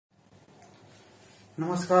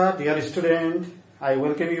Namaskar dear student, I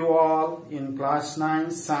welcome you all in class 9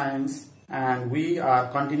 science, and we are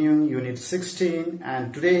continuing unit 16,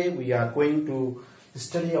 and today we are going to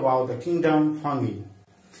study about the kingdom fungi.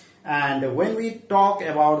 And when we talk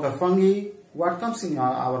about the fungi, what comes in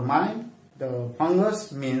our mind? The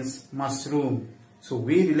fungus means mushroom. So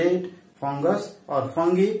we relate fungus or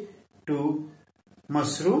fungi to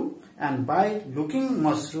mushroom, and by looking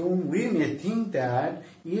mushroom we may think that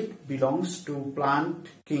it belongs to plant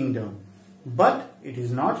kingdom, but it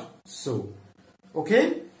is not so.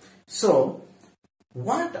 Okay, so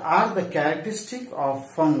what are the characteristics of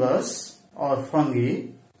fungus or fungi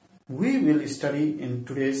we will study in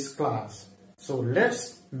today's class. So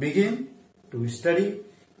let's begin to study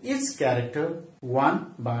each character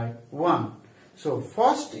one by one. So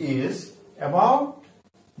first is about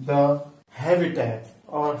the habitat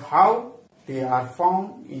or how they are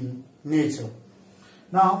found in nature.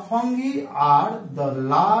 Now fungi are the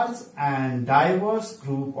large and diverse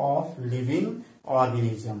group of living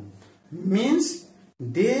organisms. Means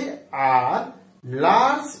they are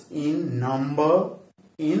large in number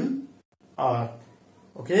in earth.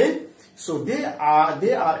 Okay, so they are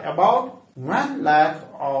about 1 lakh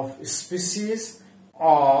of species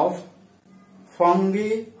of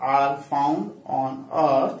fungi are found on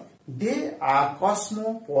earth. They are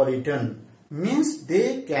cosmopolitan, means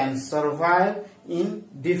they can survive in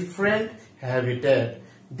different habitat.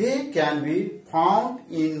 They can be found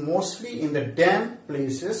in mostly in the damp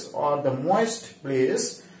places or the moist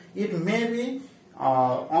place. It may be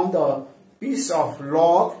on the piece of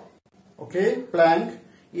log, okay, plank.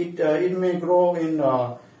 It may grow in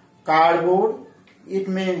cardboard. It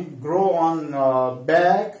may grow on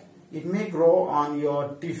bag. It may grow on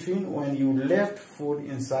your tiffin when you left food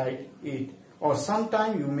inside it, or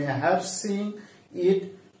sometime you may have seen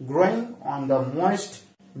it growing on the moist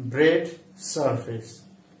bread surface.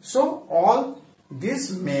 So all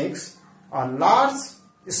this makes a large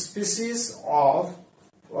species of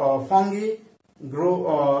fungi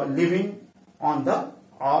living on the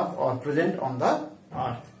earth or present on the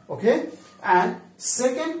earth. Okay, and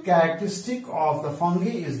second characteristic of the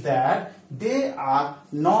fungi is that they are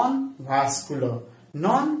non-vascular.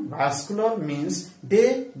 Non-vascular means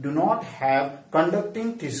they do not have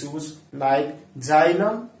conducting tissues like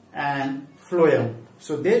xylem and phloem.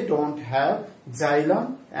 So they don't have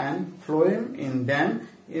xylem and phloem in them.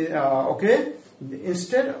 Okay,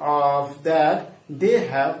 instead of that they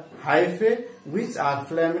have hyphae, which are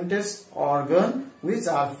filamentous organ which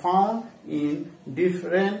are found in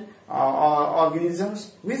different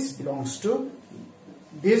organisms which belongs to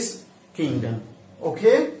this kingdom.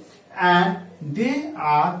 Okay, and they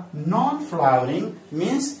are non-flowering,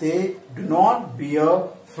 means they do not bear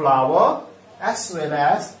flower, as well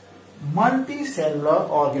as multicellular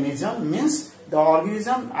organism, means the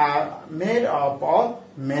organism are made up of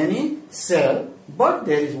many cells, but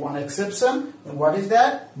there is one exception. What is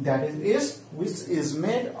that? That is which is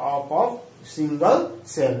made up of single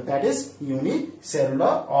cell, that is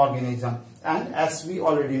unicellular organism. And as we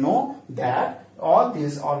already know that all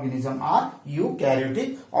these organisms are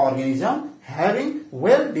eukaryotic organisms having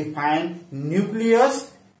well-defined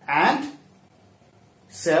nucleus and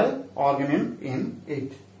cell organelle in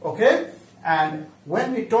it. Okay, and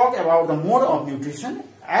when we talk about the mode of nutrition,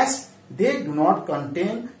 as they do not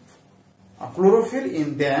contain chlorophyll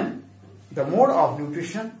in them, the mode of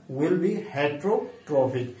nutrition will be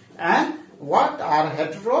heterotrophic. And what are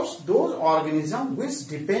heterotrophs? Those organisms which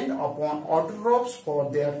depend upon autotrophs for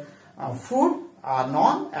their food are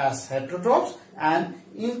known as heterotrophs. And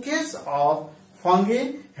in case of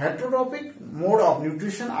fungi, heterotrophic mode of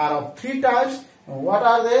nutrition are of 3 types. What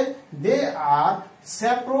are they? They are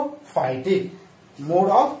saprophytic mode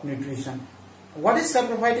of nutrition. What is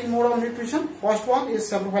saprophytic mode of nutrition? First one is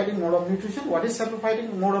saprophytic mode of nutrition. What is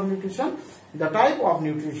saprophytic mode of nutrition? The type of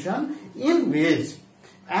nutrition in which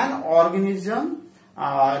an organism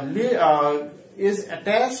is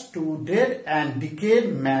attached to dead and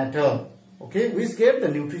decayed matter. Okay, which get the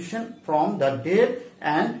nutrition from the dead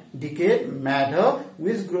and decayed matter,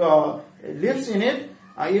 which lives in it.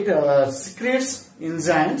 It secretes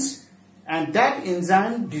enzymes, and that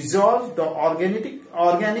enzyme dissolves the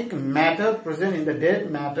organic matter present in the dead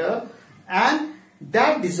matter, and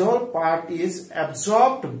that dissolved part is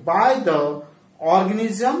absorbed by the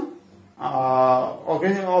organism,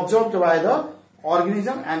 and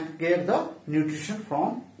get the nutrition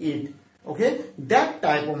from it. Okay, that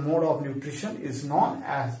type of mode of nutrition is known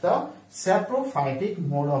as the saprophytic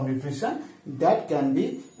mode of nutrition, that can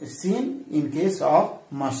be seen in case of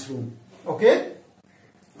mushroom. Okay,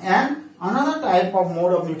 and another type of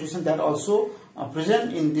mode of nutrition that also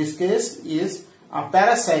present in this case is a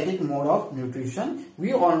parasitic mode of nutrition.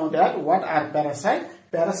 We all know that what are parasites.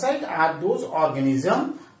 Parasites are those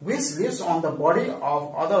organisms which lives on the body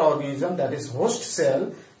of other organism, that is host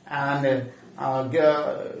cell, and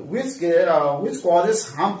which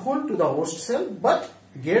causes harmful to the host cell but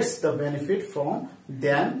gets the benefit from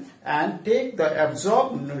them and take the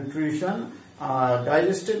absorbed nutrition,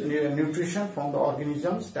 digested nutrition from the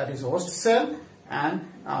organisms, that is host cell, and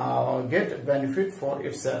get benefit for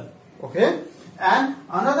itself. Okay, and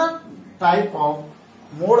another type of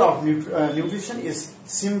mode of nutrition is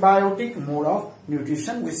symbiotic mode of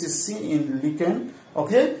nutrition, which is seen in lichen,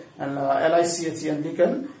 okay, and LICHEN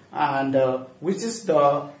lichen, and which is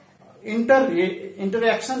the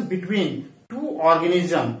interaction between two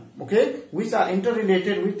organisms, okay, which are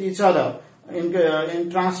interrelated with each other in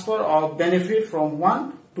transfer of benefit from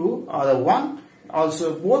one to other one.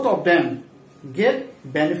 Also, both of them get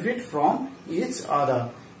benefit from each other.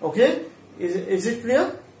 Okay, is it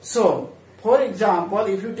clear? So, for example,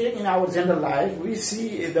 if you take in our general life, we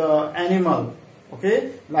see the animal,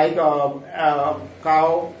 okay, like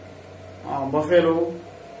cow, buffalo,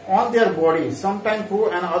 on their body. Sometimes crow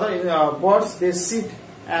and other birds, they sit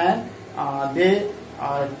and they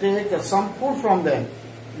take some food from them.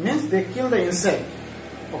 Means they kill the insect,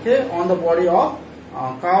 okay, on the body of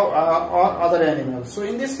cow or other animals. So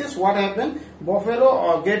in this case, what happened?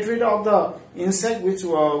 Buffalo get rid of the insect which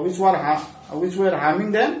were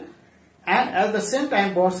harming them, and at the same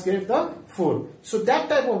time birds get the food. So that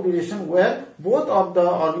type of relation where both of the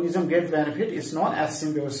organism get benefit is known as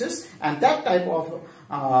symbiosis, and that type of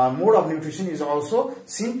mode of nutrition is also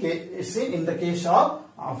seen in the case of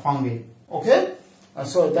fungi. Okay,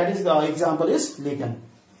 so that is the example is lichen,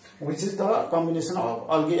 which is the combination of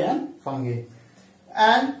algae and fungi.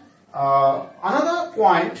 And another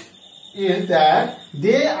point is that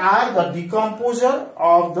they are the decomposer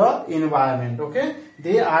of the environment. Okay,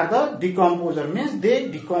 they are the decomposer, means they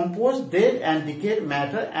decompose dead and decayed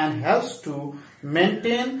matter and helps to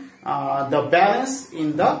maintain the balance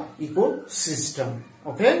in the ecosystem.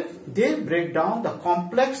 Okay, they break down the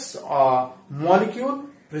complex molecule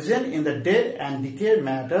present in the dead and decayed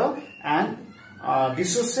matter and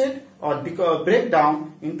dissociate or break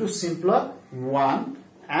down into simpler one,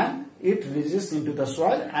 and it releases into the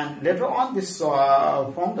soil, and later on this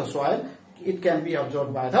from the soil it can be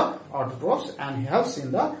absorbed by the autotrophs and helps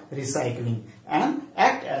in the recycling and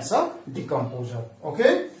act as a decomposer.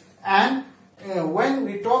 Okay, and when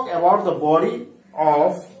we talk about the body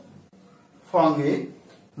of fungi,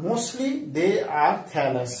 mostly they are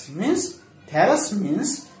thallus. Thallus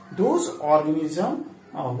means those organisms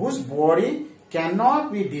whose body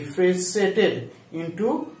cannot be differentiated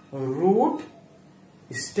into root,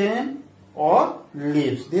 stem or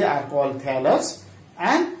leaves. They are called thallus,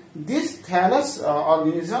 and this thallus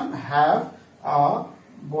organism have a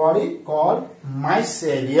body called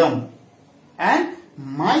mycelium. And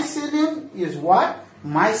mycelium is what?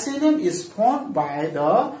 Mycelium is formed by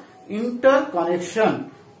the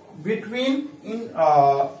interconnection between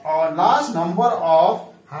a large number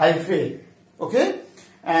of hyphae. Okay,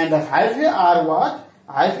 and the hyphae are what?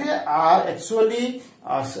 Hyphae are actually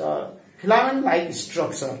filament-like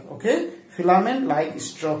structure. Okay, filament-like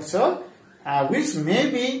structure which may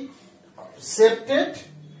be septate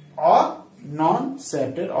or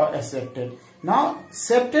non-septate or aseptate. Now,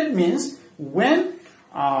 septate means when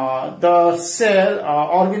the cell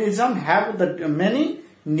organism have the many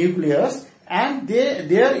nucleus and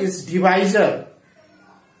there is divisor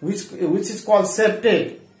which is called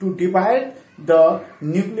septate to divide the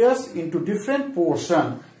nucleus into different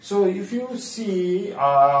portions. So if you see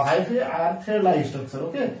hyphae are thread-like structure,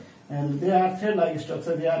 okay, and they are thread-like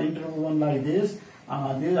structure, they are interwoven like this.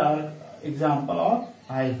 These are example of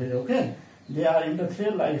hyphae, okay. They are into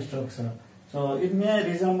thread-like structure. So it may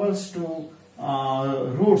resembles to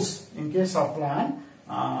roots in case of plant.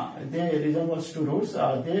 They resembles to roots.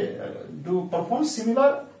 They do perform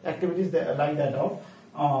similar activities like that of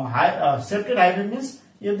septate hyphae means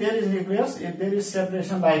if there is nucleus, if there is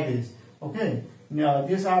separation like this, okay.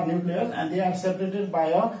 These are nucleus and they are separated by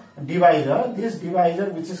a divisor. This divisor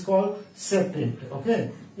which is called septate.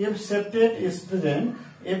 Okay, if septate is present,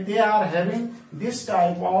 if they are having this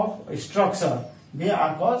type of structure, they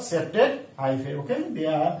are called septate hyphae. Okay, they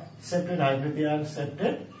are septate hyphae. They are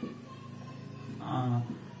septate.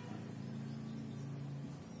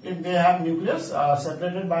 If they have nucleus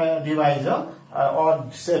separated by a divisor or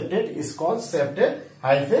septate is called septate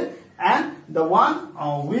hyphae, and the one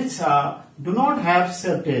which do not have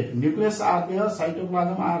septate, nucleus are there,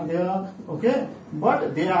 cytoplasm are there, okay,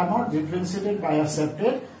 but they are not differentiated by a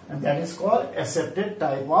septate, and that is called aseptate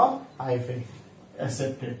type of hyphae.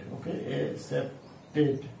 Aseptate, okay, aseptate.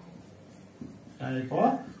 type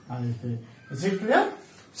of hyphae. Is it clear?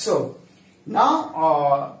 So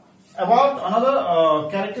now about another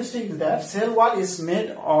characteristic is that cell wall is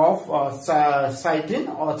made of Citing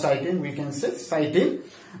or Citing, we can say Citing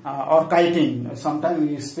or chitin. Sometimes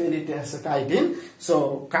we spell it as chitin.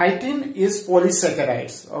 So chitin is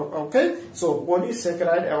polysaccharides. Okay, so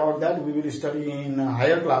polysaccharide, about that we will study in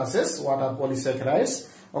higher classes. What are polysaccharides?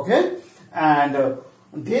 Okay, and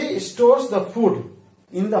they stores the food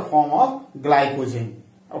in the form of glycogen.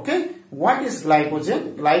 Okay, what is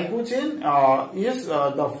glycogen? Glycogen is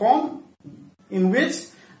the form in which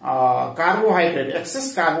carbohydrate,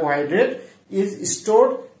 excess carbohydrate is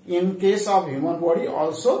stored in case of human body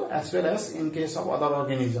also, as well as in case of other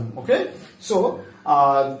organism. Okay, so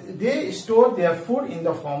they store their food in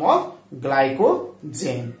the form of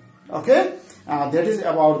glycogen. Okay, that is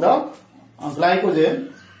about the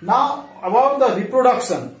glycogen. Now about the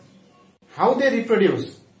reproduction, how they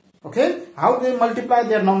reproduce. Okay, how they multiply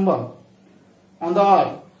their number on the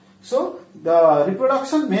earth. So the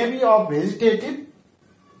reproduction may be of vegetative,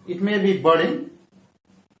 it may be budding,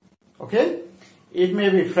 okay, it may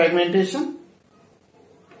be fragmentation,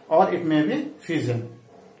 or it may be fission.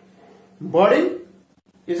 Budding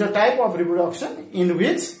is a type of reproduction in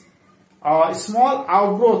which a small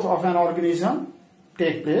outgrowth of an organism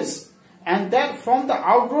take place, and that from the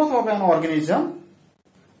outgrowth of an organism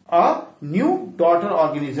a new daughter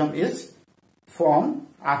organism is formed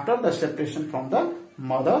after the separation from the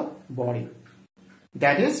mother body.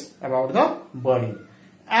 That is about the budding.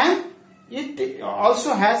 And it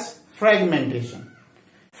also has fragmentation.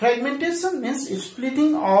 Fragmentation means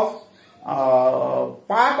splitting of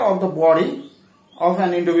part of the body of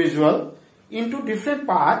an individual into different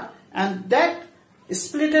parts, and that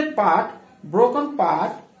splitted part, broken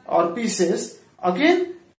part or pieces again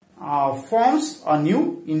forms a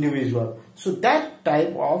new individual. So that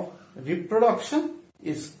type of reproduction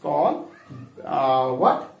is called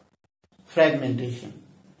what? Fragmentation.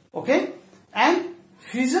 Okay, and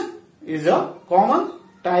fission is a common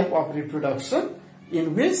type of reproduction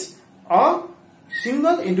in which a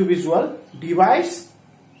single individual divides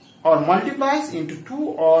or multiplies into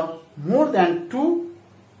two or more than two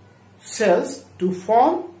cells to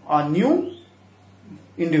form a new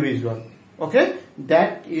individual. Okay,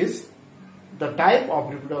 that is the type of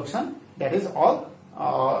reproduction. That is all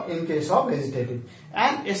in case of vegetative.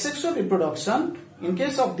 And asexual reproduction, in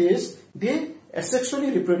case of this, they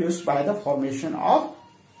asexually reproduce by the formation of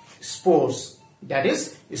spores. That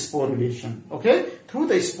is sporulation. Okay, through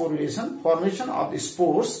the sporulation, formation of the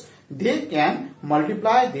spores, they can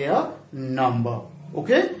multiply their number.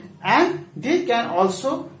 Okay, and they can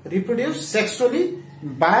also reproduce sexually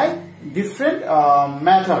by different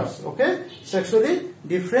methods. Okay, sexually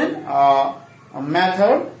different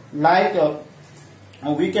method, like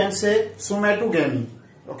we can say somatogamy.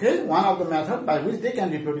 Okay, one of the method by which they can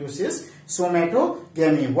reproduce is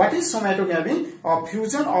somatogamy. What is somatogamy? A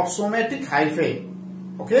fusion of somatic hyphae.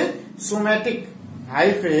 Okay, somatic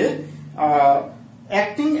hyphae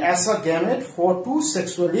acting as a gamete for two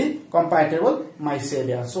sexually compatible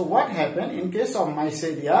mycelia. So what happens in case of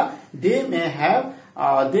mycelia? They may have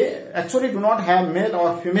they actually do not have male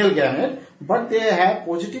or female gamete, but they have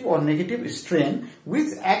positive or negative strain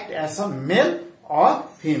which act as a male or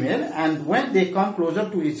female, and when they come closer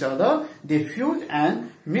to each other, they fuse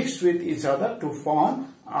and mix with each other to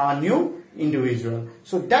form a new individual.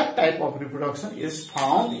 So that type of reproduction is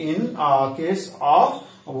found in case of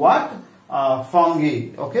what?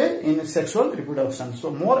 Fungi. Okay, in sexual reproduction.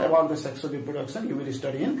 So more about the sexual reproduction you will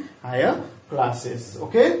study in higher classes.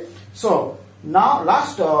 Okay, so now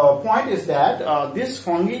last point is that these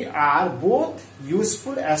fungi are both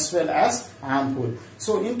useful as well as harmful.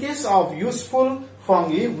 So in case of useful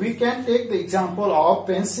fungi, we can take the example of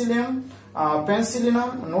Penicillium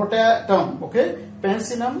notatum. Okay,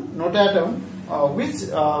 Penicillium notatum,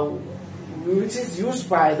 which is used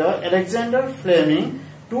by the Alexander Fleming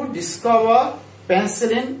to discover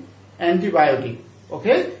penicillin antibiotic.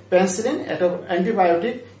 Okay, penicillin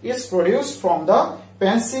antibiotic is produced from the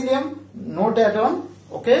Penicillium notatum.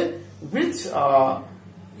 Okay, which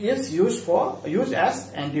is used as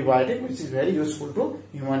antibiotic, which is very useful to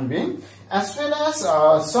human being, as well as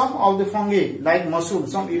some of the fungi like mushroom.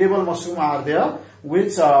 Some edible mushroom are there,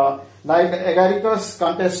 which like Agaricus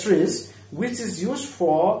campestris, which is used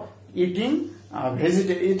for eating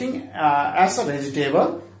as a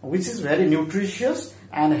vegetable, which is very nutritious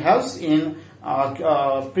and helps in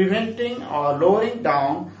preventing or lowering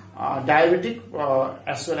down diabetic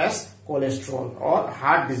as well as cholesterol or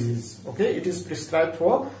heart disease. Okay, it is prescribed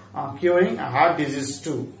for curing heart disease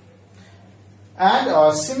too.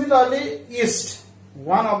 And similarly, yeast.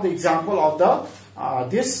 one of the example of the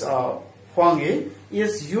this fungi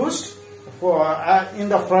is used for in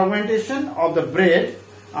the fermentation of the bread,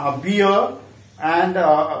 beer, and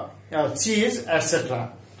cheese,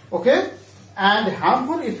 etc. Okay, and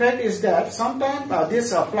harmful effect is that sometimes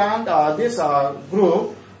this plant, this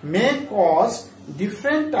group may cause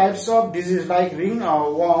different types of disease like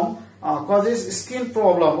ringworm. Causes skin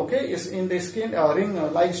problem. Okay, is in the skin, ring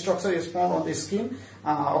like structure is formed on the skin.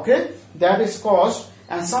 Okay, that is caused,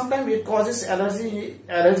 and sometimes it causes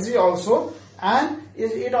allergy also, and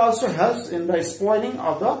it also helps in the spoiling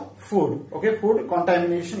of the food. Okay, food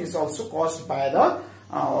contamination is also caused by the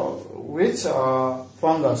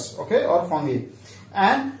fungus, okay, or fungi.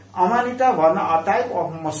 And Amanita varna, a type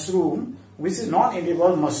of mushroom which is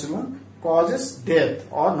non-edible mushroom, causes death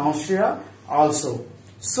or nausea also.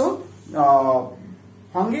 So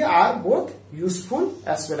fungi are both useful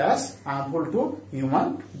as well as harmful to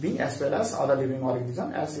human being as well as other living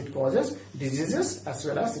organisms, as it causes diseases as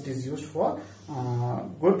well as it is used for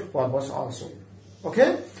good purpose also.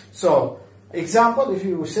 Okay, so example, if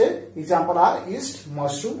you say example are yeast,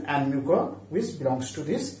 mushroom, and mucor, which belongs to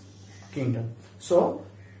this kingdom. So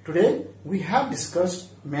today we have discussed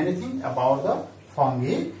many things about the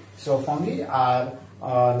fungi. So fungi are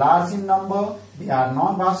large in number, they are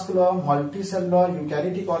non-vascular, multicellular,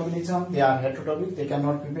 eukaryotic organism, they are heterotrophic, they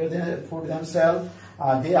cannot prepare their food themselves,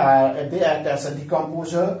 they act as a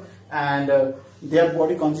decomposer, and their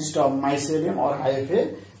body consists of mycelium or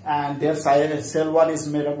hyphae, and their cell wall is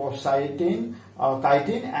made up of chitin,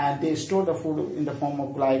 and they store the food in the form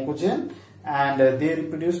of glycogen, and they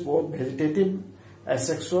reproduce both vegetative,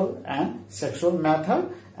 asexual, and sexual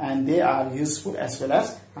method, and they are useful as well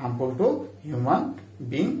as harmful to human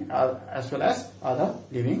being as well as other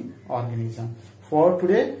living organism. For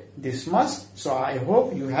today, this much. So I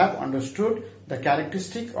hope you have understood the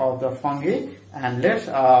characteristic of the fungi, and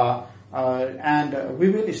we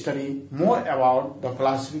will study more about the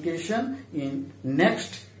classification in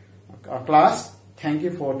next class. Thank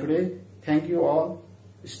you for today. Thank you all.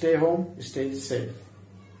 Stay home, stay safe.